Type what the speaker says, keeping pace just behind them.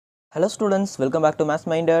Hello students, welcome back to Maths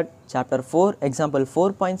Minded, Chapter 4, Example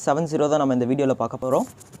 4.70 தான் நம்ம இந்த வீடியோவில் பார்க்க போகிறோம்.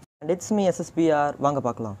 And it's me SSPR, வாங்க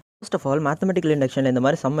பார்க்கலாம். First of all, mathematical induction இந்த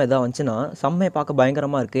மாதிரி சம் எதாவது வந்துச்சுன்னா சம்மை பார்க்க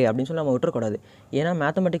பயங்கரமாக இருக்குது அப்படின்னு சொல்லி நம்ம விட்டுறக்கூடாது. ஏன்னா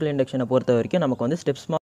mathematical induction பொறுத்த வரைக்கும் நமக்கு வந்து ஸ்டெப்ஸ்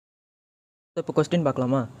இப்போ கொஸ்டின்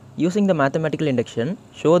பார்க்கலாமா? Using the mathematical induction,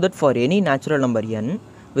 show that for any natural number n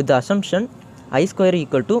with the assumption I square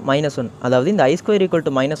equal to -1, அதாவது இந்த I square equal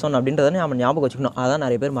to -1 அப்படின்றத நம்ம ஞாபகம் வச்சுக்கணும். அதான்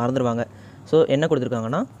நிறைய பேர் மறந்துடுவாங்க. ஸோ என்ன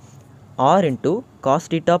கொடுத்துருக்காங்கன்னா r into cos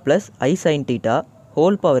theta plus I sin theta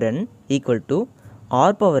whole power n equal to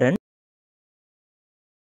r power n.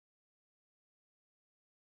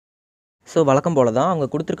 So வழக்கம் போல தான் அவங்க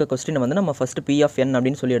கொடுத்துருக்க கொஸ்டினை வந்து நம்ம ஃபஸ்ட்டு p of n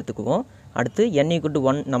அப்படின்னு சொல்லி எடுத்துக்குவோம். அடுத்து n equal to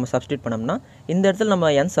 1 நம்ம சப்ஸ்டியூட் பண்ணோம்னா இந்த இடத்துல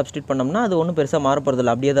நம்ம n சப்ஸ்டியூட் பண்ணோம்னா அது ஒன்றும் பெருசாக மாற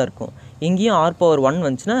போகிறதில்ல, அப்படியே தான் இருக்கும். இங்கேயும் r power 1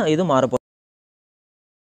 வந்துச்சுன்னா இதுவும் மாற போகிறது.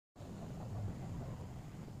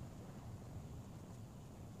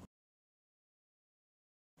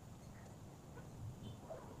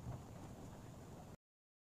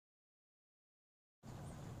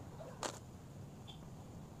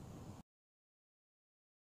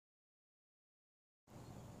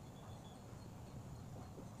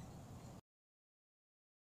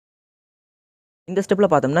 இந்த ஸ்டெப்பில்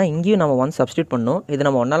பார்த்தோம்னா இங்கேயும் நம்ம 1 சப்ஸ்டியூட் பண்ணணும். இது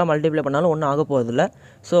நம்ம 1ஆல் மல்டிப்ளை பண்ணாலும் ஒன்றும் ஆக போகிறதில்ல.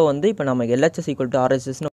 ஸோ வந்து இப்போ நம்ம LHS equal to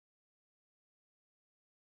RHSன்னு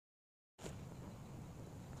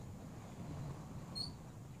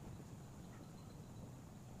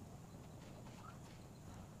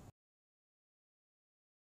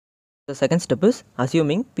second step is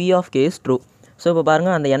assuming P of K is true. So இப்போ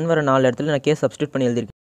பாருங்கள் அந்த n வர 4 இடத்துல நான் K சப்ஸ்டியூட் பண்ணி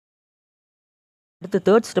எழுதியிருக்கேன். அடுத்து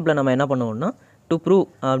தேர்ட் ஸ்டெப்பில் நம்ம என்ன பண்ணுவோம்னா டு ப்ரூவ்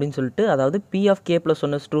அப்படின்னு சொல்லிட்டு, அதாவது P of K plus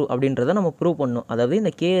 1 is true அப்படின்றத நம்ம ப்ரூவ் பண்ணணும். அதாவது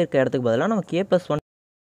இந்த K இருக்க இடத்துக்கு பதிலாக நம்ம K plus 1.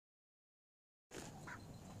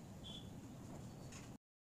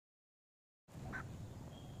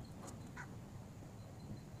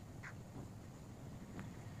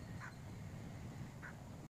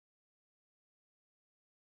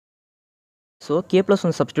 So K plus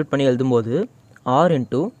 1 substitute பண்ணி எழுதும்போது r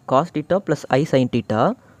into cos theta plus I sin theta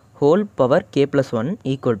whole power K plus 1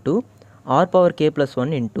 equal to r power K plus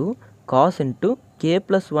 1 into cos into K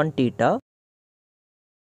plus 1 theta.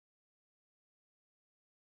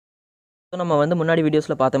 So நம்ம வந்து முன்னாடி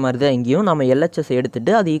வீடியோஸில் பார்த்த மாதிரி தான் இங்கேயும் நம்ம LHS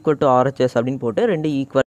எடுத்துகிட்டு அது ஈக்குவல் டு RHS அப்படின்னு போட்டு ரெண்டு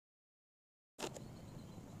ஈக்குவல்.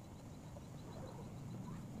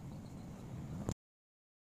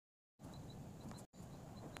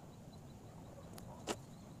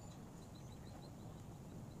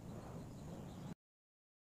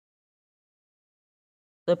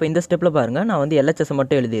 ஸோ இப்போ இந்த ஸ்டெப்பில் பாருங்கள் நான் வந்து LHS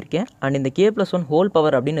மட்டும் எழுதியிருக்கேன். அண்ட் இந்த K plus 1 ஹோல்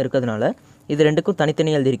பவர் அப்படின்னு இருக்கிறதுனால இது ரெண்டுக்கும்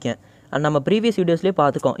தனித்தனியாக எழுதியிருக்கேன். அண்ட் நம்ம ப்ரீவியஸ் வீடியோஸ்லேயே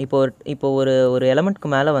பார்த்துக்கோம். இப்போ ஒரு எலமெண்ட்க்கு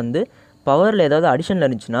மேலே வந்து பவரில் ஏதாவது அடிஷனில்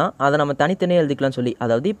இருந்துச்சுன்னா அதை நம்ம தனித்தனியாக எழுதிக்கலாம்னு சொல்லி,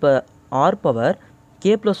 அதாவது இப்போ R பவர்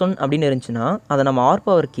K plus 1 அப்படின்னு இருந்துச்சுன்னா அதை நம்ம R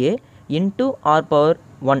power K into R power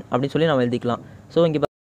 1 அப்படின்னு சொல்லி நம்ம எழுதிக்கலாம். ஸோ இங்கே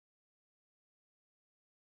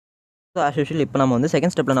ஆஸ் யூஷுவல் இப்போ நம்ம வந்து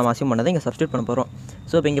செகண்ட் ஸ்டெப்பில் நம்ம அசியூம் பண்ணதை இங்கே சப்ஸ்டியூட் பண்ண போகிறோம்.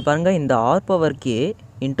 ஸோ இப்போ இங்கே பாருங்கள் இந்த R power K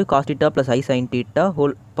into cos theta plus I sin theta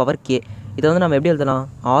whole power K, இதை வந்து நம்ம எப்படி எழுதலாம்?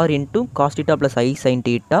 R into cos theta plus I sin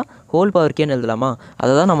theta whole power Kன்னு எழுதலாமா?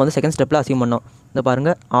 அதை தான் நம்ம வந்து செகண்ட் ஸ்டெப்பில் அசியூம் பண்ணோம். இந்த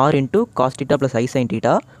பாருங்கள் R into cos theta plus I sin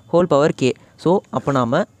theta whole power K. So அப்போ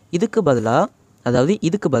நாம் இதுக்கு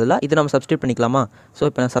பதிலாக இதை நம்ம சப்ஸ்டியூட் பண்ணிக்கலாமா? ஸோ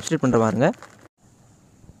இப்போ நான் சப்ஸ்டியூட் பண்ணுற பாருங்க.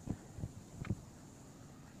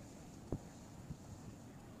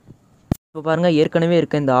 இப்போ பாருங்கள் ஏற்கனவே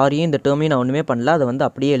இருக்க இந்த ஆரையும் இந்த டேர்மையும் நான் ஒன்றுமே பண்ணல, அதை வந்து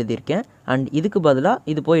அப்படியே எழுதியிருக்கேன். அண்ட் இதுக்கு பதிலாக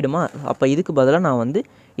இது போயிடுமா? அப்போ இதுக்கு பதிலாக நான் வந்து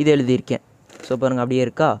இது எழுதியிருக்கேன். ஸோ பாருங்கள் அப்படியே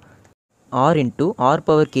இருக்கா? R into R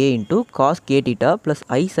power K into cos K theta plus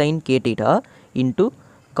I sin K theta into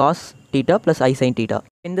cos theta plus I sin theta.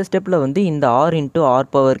 இந்த ஸ்டெப்பில் வந்து இந்த R into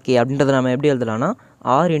R power K அப்படின்றத நம்ம எப்படி எழுதலாம்னா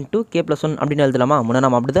R இன்ட்டு K plus 1 அப்படின்னு எழுதலாமா? முன்னே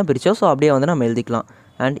நம்ம அப்படி தான் பிரித்தோம். ஸோ அப்படியே வந்து நம்ம எழுதிக்கலாம்.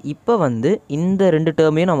 அண்ட் இப்போ வந்து இந்த ரெண்டு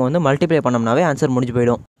டேர்மையும் நம்ம வந்து மல்டிப்ளை பண்ணோம்னாவே ஆன்சர் முடிஞ்சு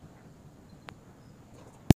போயிடும்.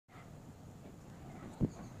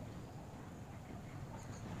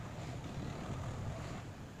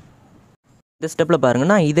 இந்த ஸ்டெப்பில் பாருங்கள்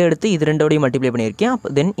நான் இதை எடுத்து இது ரெண்டோடையும் மல்டிப்ளை பண்ணியிருக்கேன். அப்போ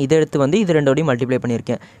தென் இதை எடுத்து வந்து இது ரெண்டோடையும் மல்டிப்ளை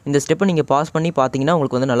பண்ணியிருக்கேன். இந்த ஸ்டெப்பை நீங்கள் பாஸ் பண்ணி பார்த்தீங்கன்னா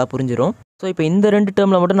உங்களுக்கு வந்து நல்லா புரிஞ்சிடும். ஸோ இப்போ இந்த ரெண்டு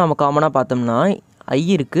டேர்மில் மட்டும் நம்ம காமனாக பார்த்தோம்னா I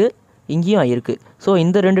இருக்குது, இங்கேயும் I இருக்குது. ஸோ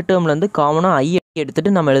இந்த ரெண்டு டேர்ம்லேருந்து காமனாக I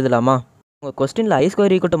எடுத்துகிட்டு நம்ம எழுதலாமா? உங்கள் கொஸ்டினில் I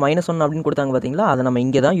ஸ்கொயர் ஈக்குவல் டு -1 அப்படின்னு கொடுத்தாங்க பார்த்தீங்களா? அதை நம்ம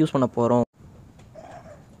இங்கே தான் யூஸ் பண்ண போகிறோம்.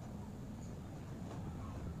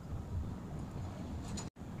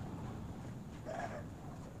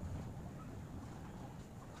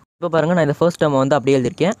 இப்போ பாருங்கள் நான் இந்த ஃபர்ஸ்ட் டேர்மை வந்து அப்படியே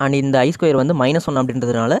எழுதியிருக்கேன். அண்ட் இந்த I ஸ்கொயர் வந்து -1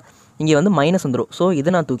 அப்படின்றதுனால இங்கே வந்து மைனஸ் வந்துடும். ஸோ இதை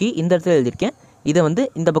நான் தூக்கி இந்த இடத்துல எழுதியிருக்கேன். இதை வந்து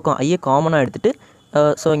இந்த பக்கம் ஐயை காமனாக எடுத்துகிட்டு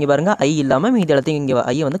ஸோ இங்கே பாருங்கள் ஐ இல்லாமல் மீதி இடத்தையும் இங்கே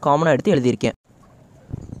ஐயை வந்து காமனாக எடுத்து எழுதியிருக்கேன்.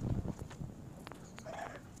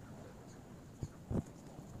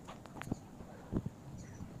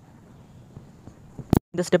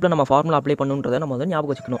 இந்த ஸ்டெப்பில் நம்ம ஃபார்முலா அப்ளை பண்ணுன்றதை நம்ம வந்து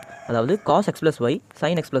ஞாபகம் வச்சுக்கணும். அதாவது cos x + y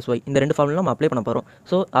sin x + y இந்த ரெண்டு ஃபார்முலா நம்ம அப்ளை பண்ண போகிறோம்.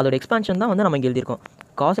 ஸோ அதோட எக்ஸ்பான்ஷன் தான் வந்து நம்ம இங்கே எழுதியிருக்கோம்.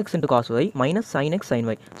 cos x × cos y minus sin x sin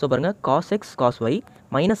y. So பாருங்கள் cos x cos y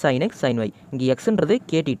minus sin x sin y. இங்கே எக்ஸ்ன்றது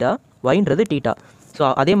k θ, yன்றது θ. ஸோ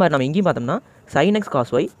அதே மாதிரி நம்ம இங்கேயும் பார்த்தோம்னா sin x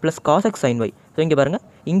cos y plus cos x sin y. So இங்கே பாருங்கள்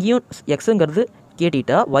இங்கேயும் எக்ஸுங்கிறது k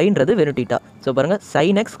θ, yன்றது வெறும் θ. ஸோ பாருங்கள்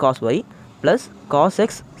sin x cos y plus cos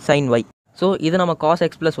x sin y. So இது நம்ம cos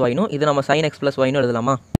x + yனும் இது நம்ம sin x + yனும்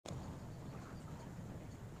எழுதலாமா?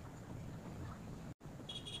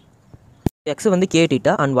 x வந்து k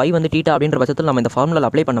θ அண்ட் y வந்து θ அப்படின்ற பட்சத்தில் நம்ம இந்த ஃபார்முலாவில்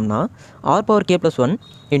அப்ளை பண்ணோம்னா r⁴k + 1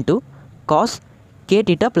 into cos k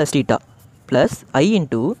θ + θ plus i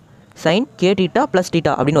into sin k θ + θ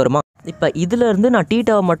அப்படின்னு வருமா? இப்போ இதிலேருந்து நான்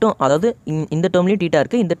θவை மட்டும், அதாவது இந்த டேர்ம்லேயும் θ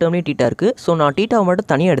இருக்குது, இந்த டேர்ம்லேயும் θ இருக்குது. ஸோ நான் θவை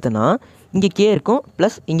மட்டும் தனியாக எடுத்தேன்னா இங்கே k இருக்கும்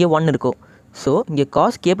ப்ளஸ் இங்கே 1 இருக்கும். ஸோ இங்கே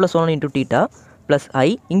cos k + 1 into θ plus i,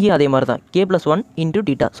 இங்கேயும் அதே மாதிரி தான் k + 1 இன்ட்டு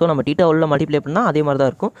θ. ஸோ நம்ம θ உள்ள மல்டிப்ளை பண்ணால் அதே மாதிரி தான்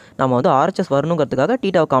இருக்கும். நம்ம வந்து RHS வரணுங்கிறதுக்காக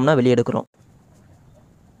θவை காமனாக வெளியே எடுக்கிறோம்.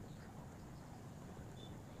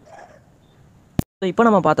 ஸோ இப்போ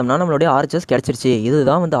நம்ம பார்த்தோம்னா நம்மளுடைய RHS கிடச்சிருச்சு.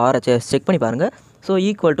 இதுதான் வந்து RHS. செக் பண்ணி பாருங்கள். ஸோ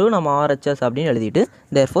ஈக்குவல் டு நம்ம RHS அப்படின்னு எழுதிட்டு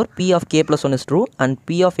therefore P of k + 1 is true and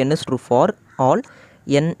P of n is true for all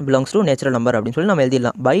n belongs to natural number அப்படின்னு சொல்லி நம்ம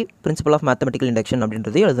எழுதிடலாம். By principal of mathematical induction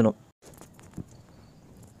அப்படின்றது எழுதணும்.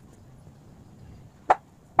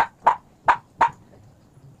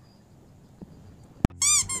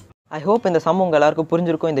 ஐ ஹோப் இந்த சம் உங்கள் எல்லாருக்கும்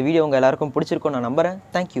புரிஞ்சிருக்கும், இந்த வீடியோ உங்கள் எல்லாருக்கும் பிடிச்சிருக்கும் நான் நம்புகிறேன்.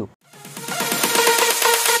 தேங்க்யூ.